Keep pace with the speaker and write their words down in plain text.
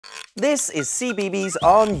This is CBeebies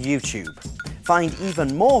on YouTube. Find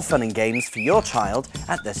even more fun and games for your child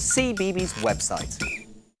at the CBeebies website.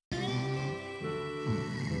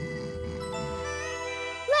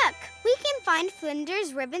 Look, we can find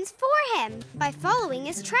Flinders' ribbons for him by following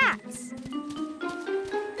his tracks.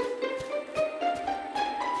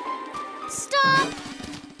 Stop!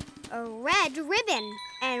 A red ribbon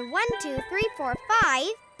and 1, 2, 3, 4, 5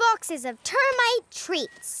 boxes of termite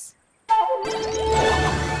treats.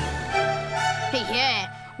 Yeah,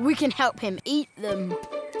 we can help him eat them.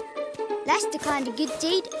 That's the kind of good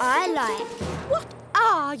deed I like. What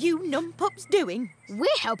are you Numtums doing? We're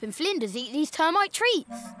helping Flinders eat these termite treats.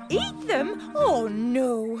 Eat them? Oh,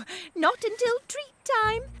 no. Not until treat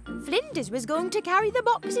time. Flinders was going to carry the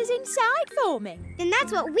boxes inside for me. Then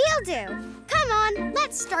that's what we'll do. Come on,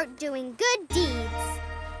 let's start doing good deeds.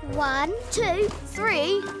 1, 2,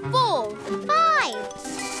 3, 4,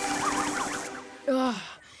 5. Ugh,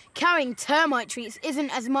 carrying termite treats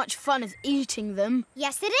isn't as much fun as eating them.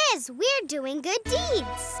 Yes, it is. We're doing good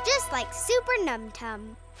deeds, just like Super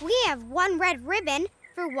Numtum. We have 1 red ribbon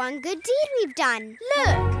for 1 good deed we've done.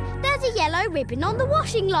 Look, there's a yellow ribbon on the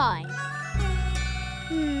washing line.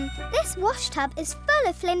 This wash tub is full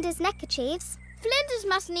of Flinders' neckerchiefs. Flinders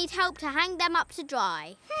must need help to hang them up to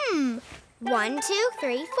dry. 1, 2, 3,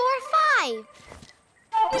 4, 5.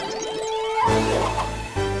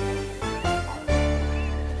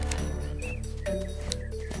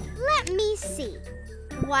 Let me see.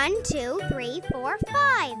 1, 2, 3, 4,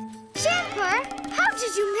 5. Jumper, how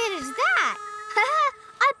did you manage that?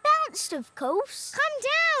 I bounced, of course. Calm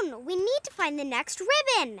down. We need to find the next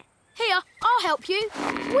ribbon. Here, I'll help you.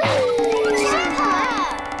 Whee!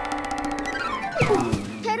 Jumper!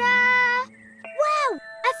 Ta-da! Wow!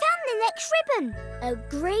 I found the next ribbon. A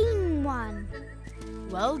green one.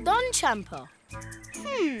 Well done, Champer.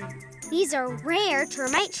 These are rare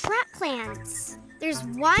termite trap plants. There's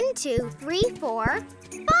 1, 2, 3, 4,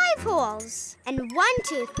 5 holes. And 1,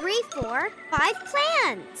 2, 3, 4, 5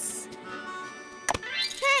 plants.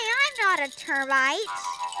 Hey, I'm not a termite.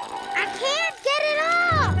 I can't get it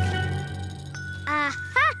off.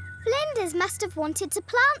 Aha! Flinders must have wanted to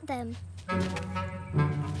plant them.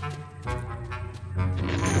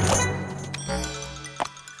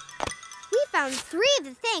 We found 3 of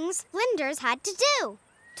the things Flinders had to do.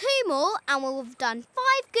 2 more and we'll have done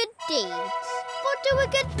 5 good deeds. We'll do a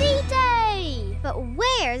good deed day. But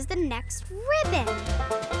where's the next ribbon?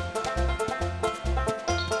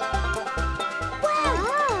 Wow!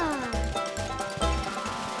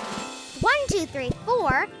 1, 2, 3,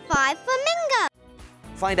 4, 5 flamingos.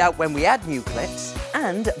 Find out when we add new clips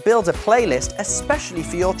and build a playlist especially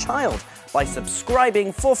for your child by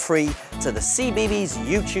subscribing for free to the CBeebies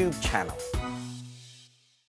YouTube channel.